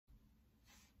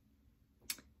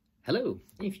Hello,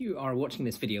 if you are watching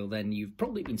this video then you've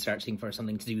probably been searching for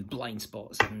something to do with blind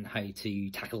spots and how to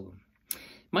tackle them.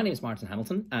 My name is Martin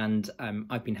Hamilton and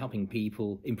I've been helping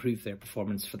people improve their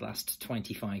performance for the last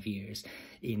 25 years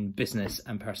in business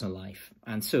and personal life.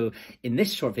 And so in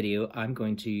this short video I'm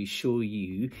going to show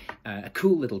you a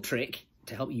cool little trick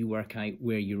to help you work out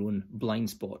where your own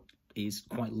blind spot is,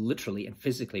 quite literally and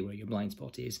physically where your blind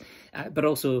spot is, but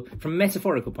also from a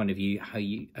metaphorical point of view,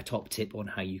 a top tip on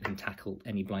how you can tackle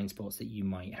any blind spots that you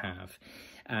might have.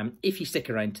 If you stick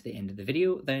around to the end of the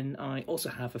video, then I also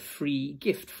have a free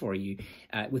gift for you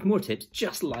with more tips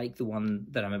just like the one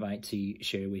that I'm about to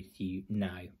share with you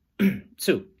now.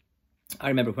 So I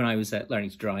remember when I was learning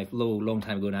to drive, long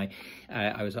time ago now,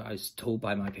 I was told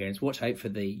by my parents, watch out for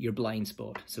your blind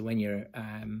spot. So when you're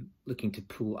looking to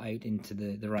pull out into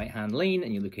the right-hand lane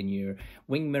and you look in your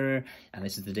wing mirror, and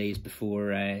this is the days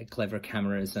before clever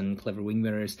cameras and clever wing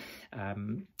mirrors,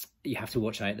 you have to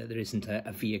watch out that there isn't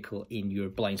a vehicle in your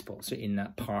blind spot, so in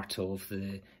that part of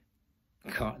the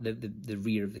car, the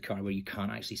rear of the car where you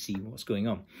can't actually see what's going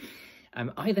on.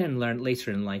 I then learned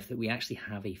later in life that we actually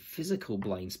have a physical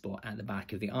blind spot at the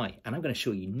back of the eye. And I'm going to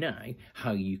show you now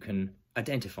how you can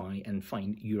identify and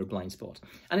find your blind spot.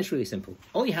 And it's really simple.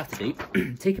 All you have to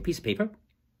do, take a piece of paper,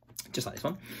 just like this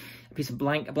one.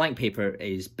 A blank paper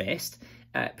is best.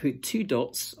 Put 2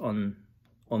 dots on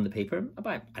the paper,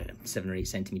 about, I don't know, 7 or 8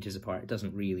 centimeters apart. It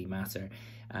doesn't really matter.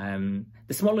 The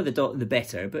smaller the dot, the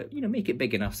better, but make it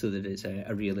big enough so that it's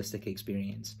a realistic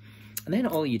experience. And then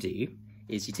all you do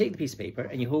is you take the piece of paper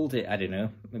and you hold it, I don't know,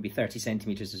 maybe 30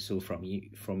 centimeters or so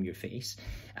from your face,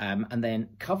 and then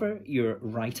cover your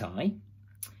right eye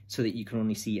so that you can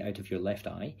only see out of your left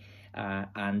eye,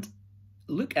 and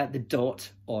look at the dot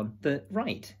on the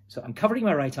right. So I'm covering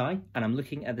my right eye and I'm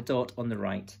looking at the dot on the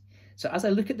right. So as I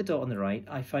look at the dot on the right,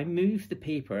 if I move the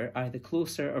paper either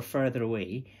closer or further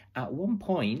away, at one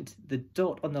point the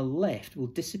dot on the left will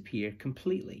disappear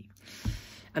completely.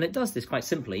 And it does this quite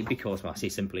simply because, well, I say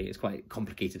simply, it's quite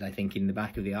complicated, I think, in the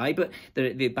back of the eye, but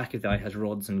the back of the eye has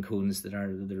rods and cones that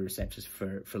are the receptors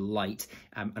for light.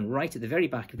 And right at the very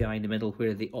back of the eye in the middle,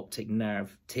 where the optic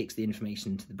nerve takes the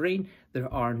information to the brain, there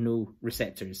are no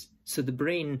receptors. So the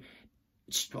brain,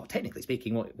 well, technically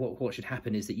speaking, what should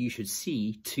happen is that you should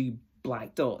see 2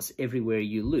 black dots everywhere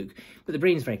you look, but the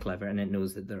brain's very clever and it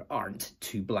knows that there aren't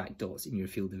 2 black dots in your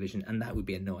field of vision, and that would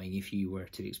be annoying if you were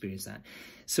to experience that.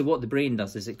 So what the brain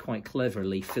does is it quite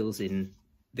cleverly fills in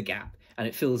the gap, and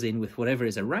it fills in with whatever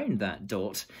is around that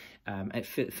dot. It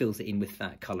fills it in with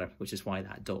that colour, which is why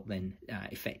that dot then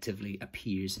effectively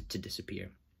appears to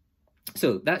disappear.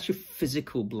 So that's your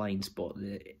physical blind spot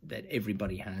that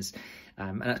everybody has,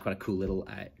 and that's quite a cool little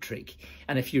trick.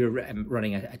 And if you're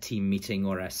running a team meeting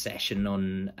or a session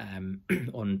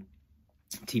on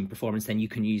team performance, then you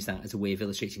can use that as a way of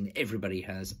illustrating that everybody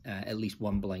has at least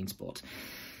one blind spot.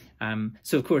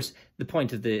 So of course, the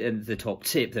point of the top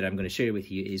tip that I'm going to share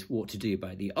with you is what to do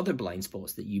about the other blind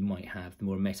spots that you might have, the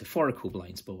more metaphorical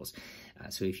blind spots.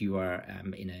 So if you are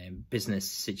in a business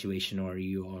situation, or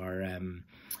you are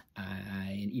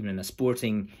even in a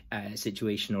sporting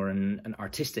situation or an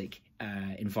artistic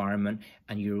environment,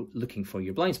 and you're looking for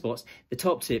your blind spots, the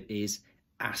top tip is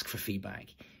ask for feedback.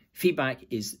 Feedback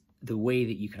is the way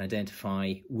that you can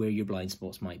identify where your blind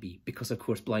spots might be, because of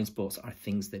course blind spots are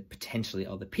things that potentially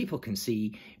other people can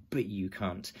see but you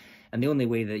can't, and the only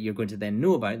way that you're going to then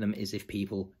know about them is if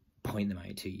people point them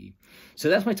out to you. So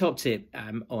that's my top tip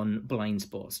on blind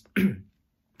spots.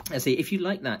 I say, if you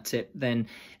like that tip, then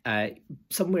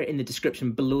somewhere in the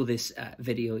description below this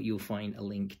video you'll find a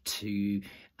link to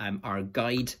our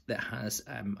guide that has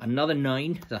another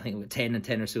 9, I think we've got 10 and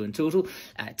 10 or so in total,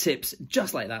 tips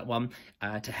just like that one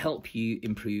to help you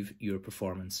improve your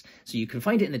performance. So you can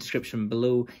find it in the description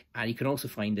below, and you can also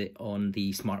find it on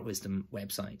the SmartWisdom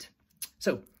website.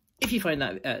 So if you find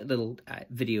that little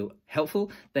video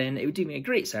helpful, then it would do me a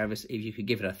great service if you could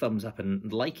give it a thumbs up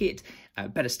and like it.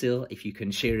 Better still, if you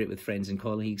can share it with friends and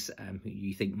colleagues who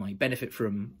you think might benefit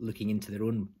from looking into their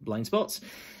own blind spots.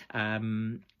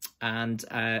 And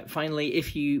finally,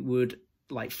 if you would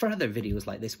like further videos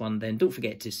like this one, then don't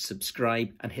forget to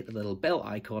subscribe and hit the little bell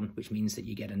icon, which means that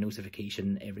you get a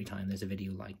notification every time there's a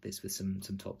video like this with some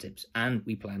top tips, and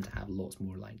we plan to have lots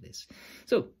more like this.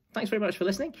 So thanks very much for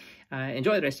listening.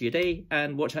 Enjoy the rest of your day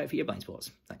and watch out for your blind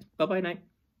spots. Thanks. Bye bye now.